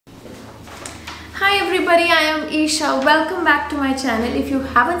Hi everybody, I am Isha. Welcome back to my channel. If you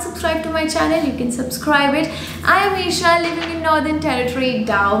haven't subscribed to my channel, you can subscribe it. I am Isha, living in Northern Territory,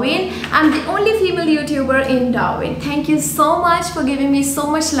 Darwin. I'm the only female YouTuber in Darwin. Thank you so much for giving me so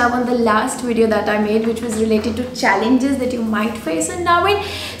much love on the last video that I made, which was related to challenges that you might face in Darwin.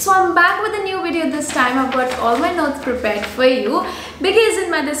 So I'm back with a new video this time. I've got all my notes prepared for you because in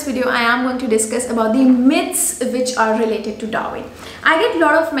this video I am going to discuss about the myths which are related to Darwin. I get a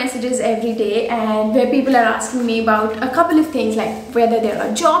lot of messages every day and where people are asking me about a couple of things like whether there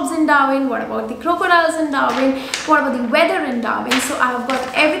are jobs in Darwin, what about the crocodiles in Darwin, what about the weather in Darwin. So I've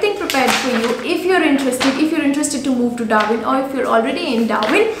got everything prepared for you if you're interested to move to Darwin, or if you're already in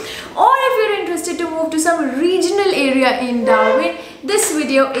Darwin, or if you're interested to move to some regional area in Darwin. This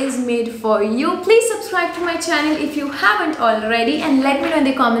video is made for you. Please subscribe to my channel if you haven't already and let me know in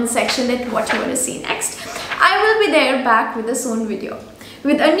the comment section that what you want to see next. I will be there back with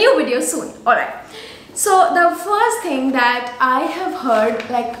a new video soon. Alright. So the first thing that I have heard,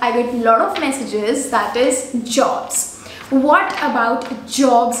 like I get a lot of messages, that is jobs. What about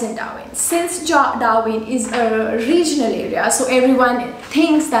jobs in Darwin? Since Darwin is a regional area, so everyone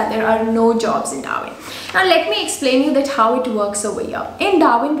thinks that there are no jobs in Darwin. Now let me explain you that how it works over here. In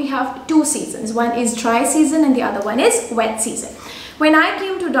Darwin we have two seasons. One is dry season and the other one is wet season. When I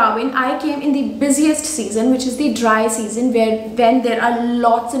came to Darwin, I came in the busiest season, which is the dry season, when there are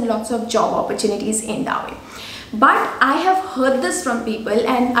lots and lots of job opportunities in Darwin. But I have heard this from people,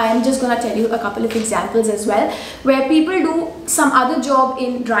 and I am just gonna tell you a couple of examples as well, where people do some other job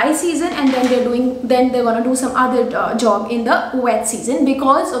in dry season and then they're gonna do some other job in the wet season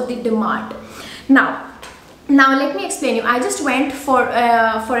because of the demand. Now let me explain you. I just went for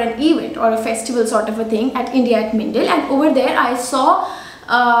an event or a festival sort of a thing at India at Mindil, and over there I saw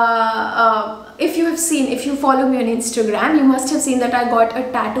if you follow me on Instagram, you must have seen that I got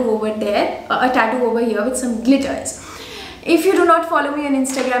a tattoo over there, a tattoo over here with some glitters. If you do not follow me on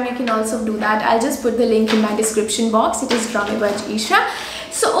Instagram, you can also do that. I'll just put the link in my description box. It is Isha.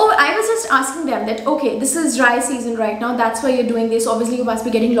 So I was just asking them that, okay, this is dry season right now, that's why you're doing this. Obviously you must be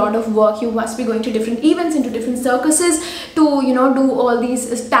getting a lot of work, you must be going to different events, into different circuses to, you know, do all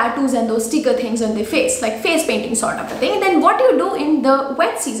these tattoos and those sticker things on the face, like face painting sort of a thing. And then what do you do in the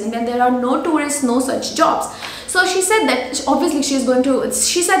wet season when there are no tourists, no such jobs? So she said that obviously she's going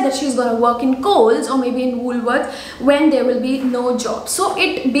to work in Coles or maybe in Woolworths when there will be no jobs. So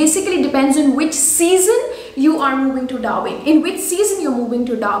it basically depends on which season you are moving to Darwin, in which season you're moving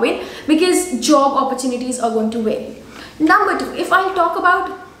to Darwin, because job opportunities are going to vary. Number two, if I talk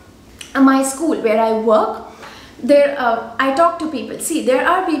about my school where I work, I talk to people. See, there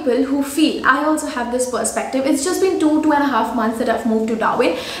are people who feel, I also have this perspective. It's just been 2.5 months that I've moved to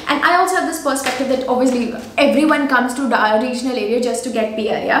Darwin, and I also have this perspective that obviously everyone comes to the regional area just to get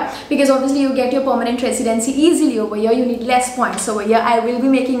PR, yeah? Because obviously you get your permanent residency easily over here. You need less points over here. I will be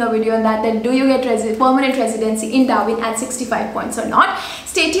making a video on that do you get permanent residency in Darwin at 65 points or not?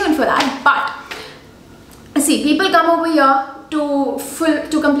 Stay tuned for that. But see, people come over here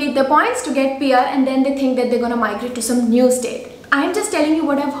to complete their points, to get PR, and then they think that they're going to migrate to some new state. I am just telling you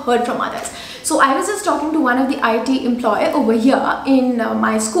what I've heard from others. So I was just talking to one of the IT employee over here in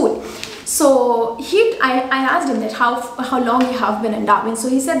my school. So I asked him that how long you have been in Darwin. So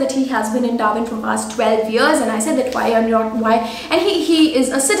he said that he has been in Darwin for the past 12 years, and I said that why, and he is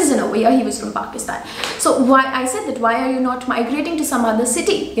a citizen over here. He was from Pakistan. So I said that why are you not migrating to some other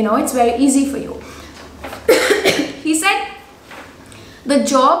city? You know, it's very easy for you. He said, the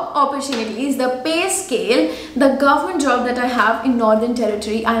job opportunities, the pay scale, the government job that I have in Northern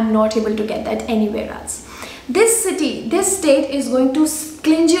Territory, I am not able to get that anywhere else. This state is going to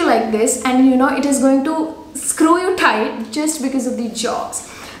clinch you like this, and you know, it is going to screw you tight just because of the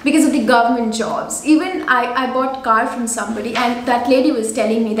jobs, because of the government jobs. Even I bought a car from somebody, and that lady was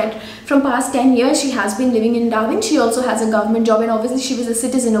telling me that from past 10 years she has been living in Darwin. She also has a government job, and obviously she was a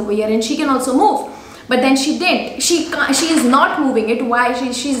citizen over here and she can also move. But then she didn't. She is not moving it. Why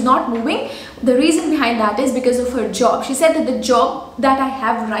she's not moving? The reason behind that is because of her job. She said that the job that I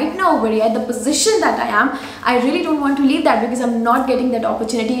have right now over here, the position that I am, I really don't want to leave that because I'm not getting that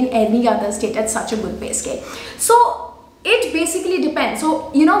opportunity in any other state at such a good pay scale. So it basically depends.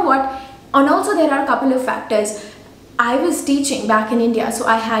 So you know what? And also there are a couple of factors. I was teaching back in India, so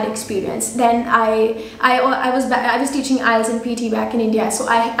I had experience. Then I was teaching IELTS and PT back in India, so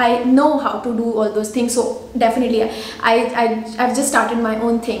I know how to do all those things. So definitely I've just started my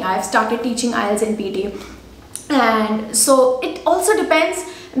own thing. I've started teaching IELTS and PT, and so it also depends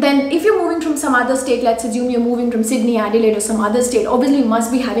then if you're moving from some other state, let's assume you're moving from Sydney, Adelaide or some other state, obviously you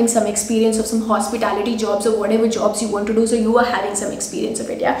must be having some experience of some hospitality jobs or whatever jobs you want to do, so you are having some experience of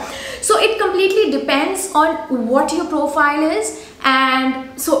it, yeah. So it completely depends on what your profile is.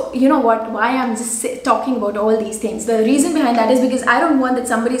 And so you know what, why I'm just talking about all these things, the reason behind that is because I don't want that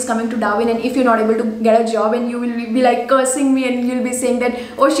somebody is coming to Darwin and if you're not able to get a job and you will be like cursing me and you'll be saying that,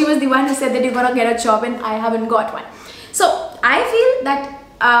 oh, she was the one who said that you're gonna get a job and I haven't got one. So I feel that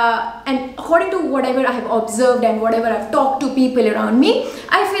and according to whatever I have observed and whatever I've talked to people around me,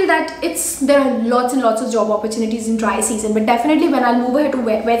 I feel that there are lots and lots of job opportunities in dry season, but definitely when I'll move ahead to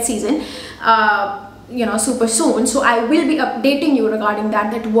wet season, you know, super soon, so I will be updating you regarding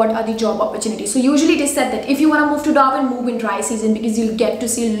that what are the job opportunities. So usually it is said that if you want to move to Darwin, move in dry season because you'll get to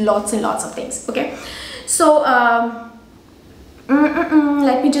see lots and lots of things. Okay, so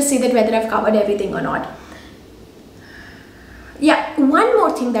let me just see that whether I've covered everything or not. Yeah, one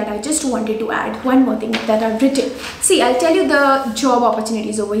more thing that I just wanted to add, one more thing that I've written. See, I'll tell you the job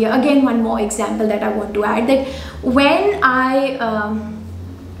opportunities over here. Again, one more example that I want to add, that when I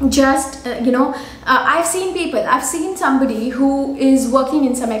I've seen somebody who is working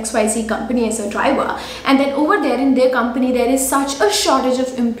in some XYZ company as a driver, and then over there in their company there is such a shortage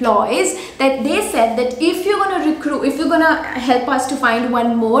of employees that they said that if you're gonna help us to find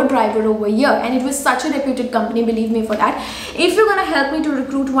one more driver over here, and it was such a reputed company, believe me for that, if you're gonna help me to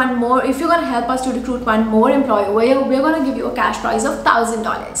recruit one more, if you're gonna help us to recruit one more employee over here, we're gonna give you a cash prize of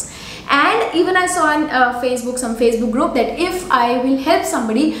 $1,000. And even I saw on some Facebook group that if I will help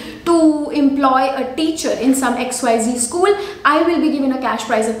somebody to employ a teacher in some XYZ school, I will be given a cash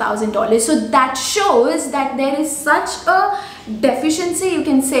prize of $1,000. So that shows that there is such a deficiency, you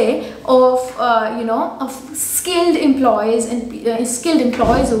can say, of of skilled employees and skilled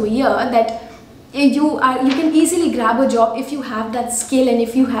employees over here, that you can easily grab a job if you have that skill, and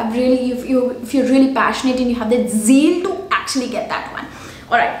if you're really passionate and you have that zeal to actually get that one.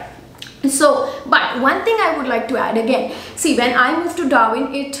 All right. So, but one thing I would like to add again, see, when I moved to Darwin,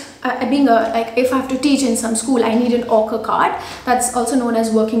 if I have to teach in some school, I need an OCHR card, that's also known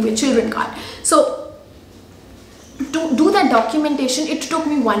as working with children card. So to do that documentation, it took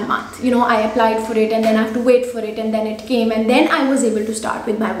me 1 month. You know, I applied for it and then I have to wait for it, and then it came, and then I was able to start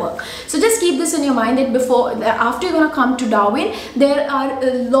with my work. So just keep this in your mind, that after you're gonna come to Darwin, there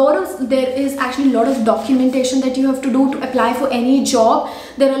is actually a lot of documentation that you have to do to apply for any job.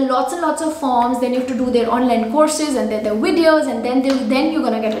 There are lots and lots of forms, then you have to do their online courses, and then the videos, and then you're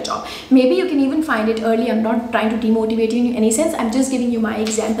gonna get a job. Maybe you can even find it early. I'm not trying to demotivate you in any sense, I'm just giving you my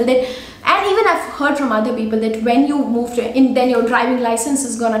example. That, and even I've heard from other people that when you move then your driving license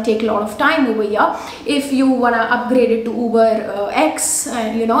is gonna take a lot of time over here. If you wanna upgrade it to Uber X,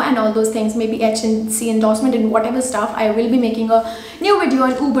 and all those things, maybe HNC endorsement and whatever stuff, I will be making a new video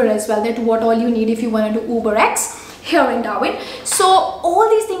on Uber as well, that what all you need if you wanna do Uber X here in Darwin. So all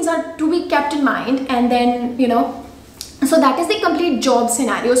these things are to be kept in mind, and then so that is the complete job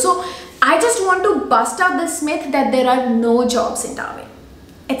scenario. So I just want to bust out this myth that there are no jobs in Darwin.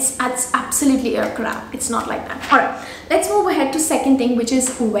 It's absolutely a crap. It's not like that. All right, let's move ahead to second thing, which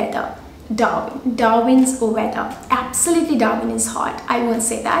is weather. Darwin's weather. Absolutely, Darwin is hot. I won't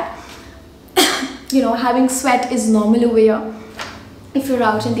say that. Having sweat is normal over here. If you're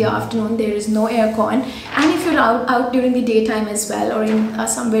out in the afternoon, there is no aircon, and if you're out during the daytime as well, or in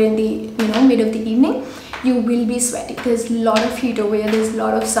somewhere in the mid of the evening, you will be sweating. There's a lot of heat over here. There's a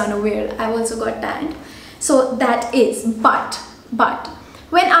lot of sun over here. I've also got tanned. So that is, but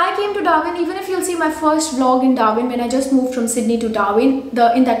when I came to Darwin, even if you'll see my first vlog in Darwin, when I just moved from Sydney to Darwin,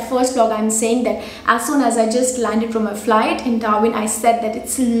 in that first vlog, I'm saying that as soon as I just landed from a flight in Darwin, I said that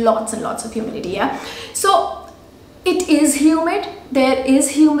it's lots and lots of humidity. Yeah, so it is humid. There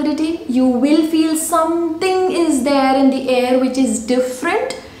is humidity. You will feel something is there in the air which is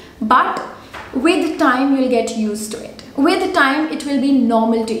different, but with time you'll get used to it. With time it will be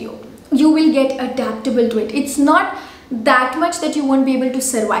normal to you. You will get adaptable to it. It's not that much that you won't be able to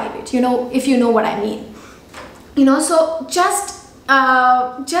survive it, if you know what I mean. So just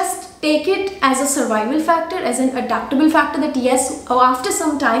take it as a survival factor, as an adaptable factor, that yes, after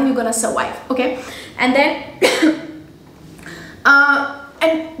some time you're gonna survive. Okay, and then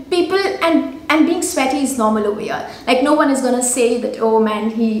and people and being sweaty is normal over here. Like, no one is gonna say that, oh man,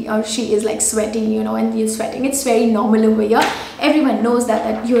 he or she is like sweating, and you're sweating. It's very normal over here. Everyone knows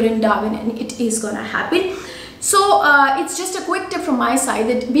that you're in Darwin, and it is gonna happen. So it's just a quick tip from my side,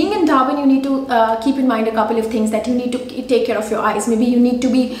 that being in Darwin, you need to keep in mind a couple of things, that you need to take care of your eyes. Maybe you need to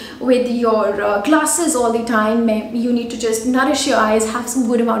be with your glasses all the time. Maybe you need to just nourish your eyes, have some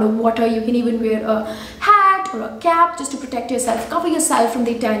good amount of water. You can even wear a hat hat or a cap just to protect yourself, cover yourself from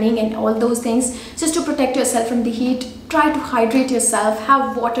the tanning and all those things, just to protect yourself from the heat. Try to hydrate yourself,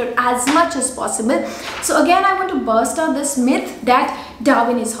 have water as much as possible. So again, I want to burst out this myth that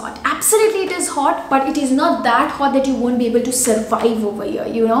Darwin is hot. Absolutely it is hot, but it is not that hot that you won't be able to survive over here,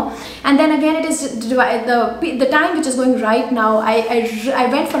 you know. And then again, it is the time which is going right now. I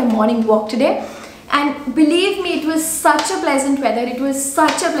went for a morning walk today, and believe me, it was such a pleasant weather. It was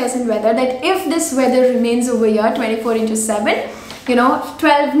such a pleasant weather that if this weather remains over here 24/7, you know,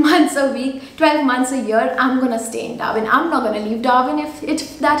 12 months a week, 12 months a year, I'm gonna stay in Darwin. I'm not gonna leave Darwin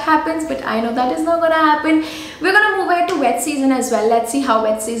if that happens, but I know that is not gonna happen. We're gonna move ahead to wet season as well. Let's see how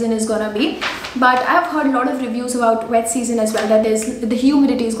wet season is gonna be. But I've heard a lot of reviews about wet season as well, that the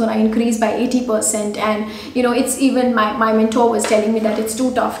humidity is gonna increase by 80%, and you know, it's even my mentor was telling me that it's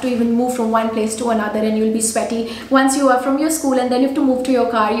too tough to even move from one place to another, and you'll be sweaty once you are from your school, and then you have to move to your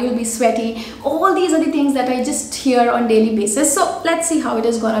car, you will be sweaty. All these are the things that I just hear on daily basis. So let's see how it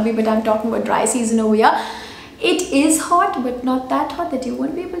is gonna be. But I'm talking about dry season over here. It is hot, but not that hot that you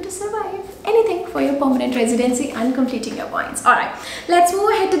won't be able to survive anything for your permanent residency and completing your points. All right, let's move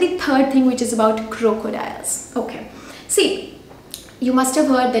ahead to the third thing, which is about crocodiles. Okay, see, you must have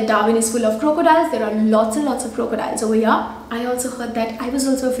heard that Darwin is full of crocodiles. There are lots and lots of crocodiles over here. I also heard that. I was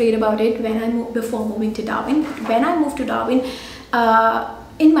also afraid about it when I moved, before moving to Darwin. But when I moved to Darwin,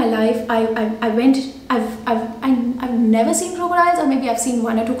 in my life, I've never seen crocodiles, or maybe I've seen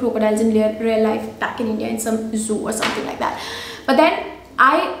one or two crocodiles in real life back in India in some zoo or something like that. But then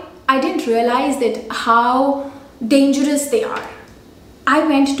I didn't realize that how dangerous they are. I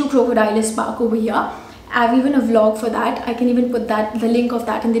went to Crocodilus Park over here. I have even a vlog for that. I can even put the link of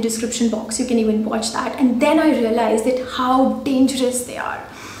that in the description box. You can even watch that. And then I realized that how dangerous they are.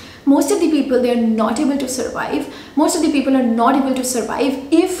 Most of the people, they are not able to survive. Most of the people are not able to survive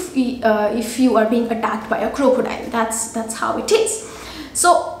if you are being attacked by a crocodile. That's how it is.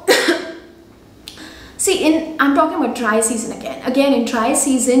 So see, I'm talking about dry season again. Again, in dry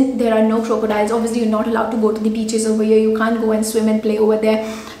season, there are no crocodiles. Obviously, you're not allowed to go to the beaches over here. You can't go and swim and play over there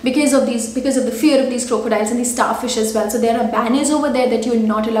because of the fear of these crocodiles and the starfish as well. So there are banners over there that you're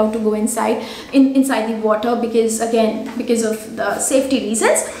not allowed to go inside the water because of the safety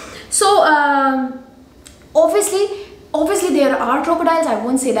reasons. So obviously there are crocodiles, I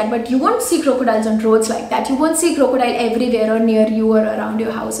won't say that, but you won't see crocodiles on roads like that. You won't see crocodile everywhere or near you or around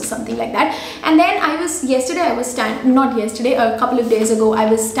your house or something like that. And then a couple of days ago, I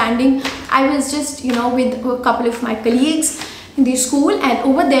was just, you know, with a couple of my colleagues in the school, and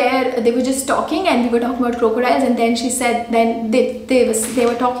over there they were just talking, and we were talking about crocodiles, and then she said, then they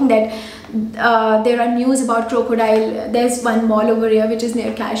were talking that there are news about crocodile. There's one mall over here which is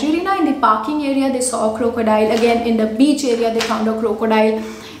near Casuarina. In the parking area, they saw a crocodile. Again, in the beach area, they found a crocodile.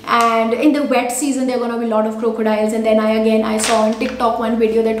 And in the wet season, there are going to be a lot of crocodiles. And then I saw on TikTok one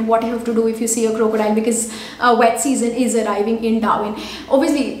video that what you have to do if you see a crocodile, because wet season is arriving in Darwin.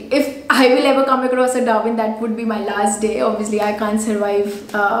 Obviously, if I will ever come across a Darwin, that would be my last day. Obviously, I can't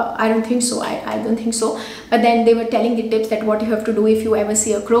survive. I don't think so. I don't think so. But then they were telling the tips that what you have to do if you ever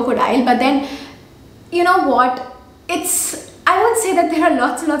see a crocodile. But then, you know what? I won't say that there are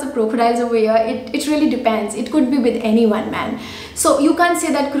lots and lots of crocodiles over here. It really depends. It could be with anyone, man. So you can't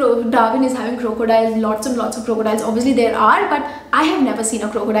say that Darwin is having crocodiles, lots and lots of crocodiles. Obviously there are, but I have never seen a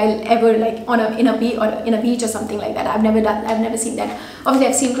crocodile ever, like in a beach or something like that. I've never seen that. Obviously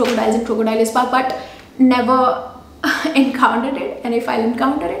I've seen crocodiles in Crocodilus Park, but never encountered it. And if I'll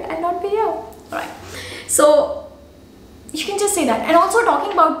encounter it, I'll not be here. Alright. So you can just say that. And also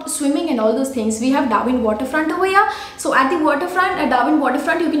talking about swimming and all those things, we have Darwin waterfront over here. So at the waterfront, at Darwin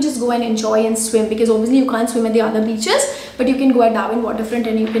waterfront, you can just go and enjoy and swim, because obviously you can't swim at the other beaches, but you can go at Darwin waterfront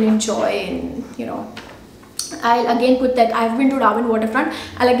and you can enjoy. And you know, I'll again put that, I've been to Darwin waterfront,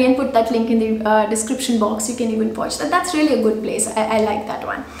 I'll again put that link in the description box. You can even watch that. That's really a good place. I like that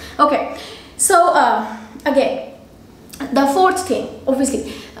one. Okay, so again, the fourth thing,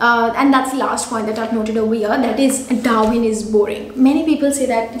 obviously, and that's the last point that I've noted over here, that is Darwin is boring. Many people say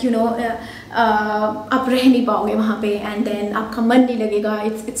that, you know, आप रह नहीं पाओगे वहाँ पे, and then आपका मन नहीं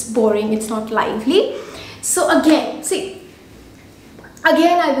लगेगा, it's boring, it's not lively. So again, see,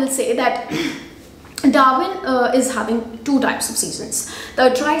 again I will say that Darwin is having two types of seasons, the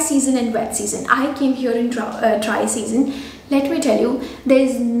dry season and wet season. I came here in dry season. Let me tell you, there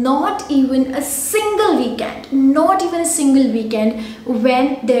is not even a single weekend,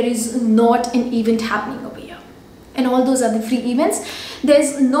 when there is not an event happening over here. And all those are the free events.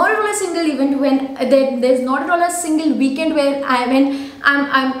 There's not at all a single event when there's not at all a single weekend when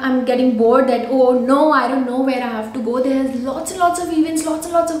I'm getting bored that, oh no, I don't know where I have to go. There's lots and lots of events, lots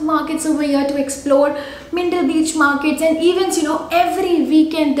and lots of markets over here to explore. Mindle Beach markets and events, you know, every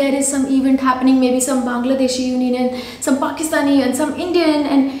weekend there is some event happening, maybe some Bangladeshi Union and some Pakistani and some Indian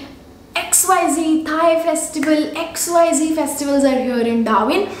and XYZ Thai festival, XYZ festivals are here in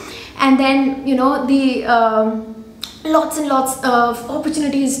Darwin. And then, you know, the lots and lots of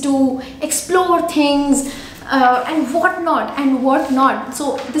opportunities to explore things and whatnot.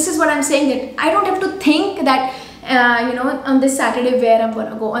 So this is what I'm saying, that I don't have to think that you know, on this Saturday where I'm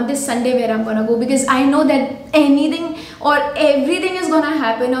gonna go, on this Sunday where I'm gonna go, because I know that anything or everything is gonna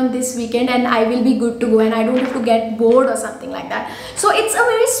happen on this weekend and I will be good to go and I don't have to get bored or something like that. So it's a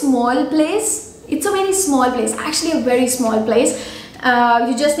very small place. It's a very small place, actually a very small place.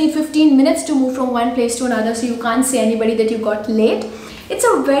 You just need 15 minutes to move from one place to another, so you can't say anybody that you got late. It's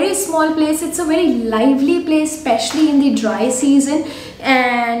a very small place, it's a very lively place, especially in the dry season.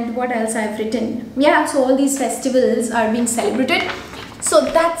 And what else I've written? Yeah, so all these festivals are being celebrated. So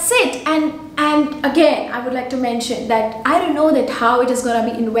that's it. And again, I would like to mention that I don't know that how it is gonna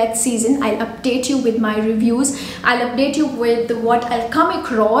be in wet season. I'll update you with my reviews. I'll update you with what I'll come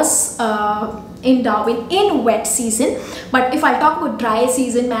across in Darwin in wet season. But if I talk about dry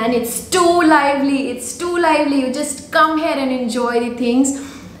season, man, it's too lively. It's too lively. You just come here and enjoy the things.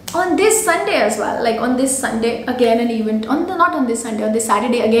 On this Sunday as well, like on this Sunday again an event, not on this Sunday, on this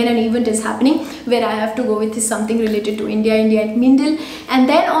Saturday again an event is happening where I have to go with something related to India at Mindle. And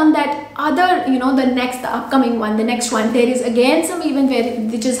then on that other, you know, the upcoming one, the next one, there is again some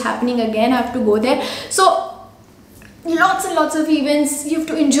event which is happening again. I have to go there. So lots and lots of events. You have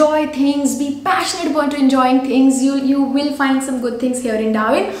to enjoy things, be passionate about enjoying things. You will find some good things here in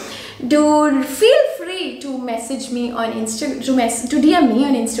Darwin. Do feel free to message me on Instagram, to DM me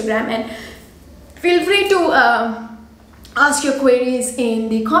on Instagram, and feel free to ask your queries in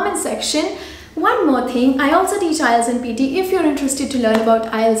the comment section. One more thing, I also teach IELTS and PT. If you're interested to learn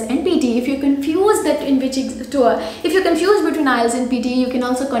about IELTS and PT, if you're confused if you're confused between IELTS and PT, you can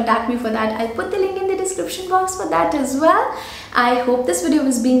also contact me for that. I'll put the link in the description box for that as well. I hope this video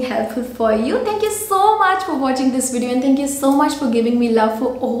was being helpful for you. Thank you so much for watching this video, and thank you so much for giving me love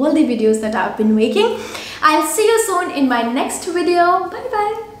for all the videos that I've been making. I'll see you soon in my next video. Bye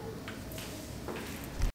bye.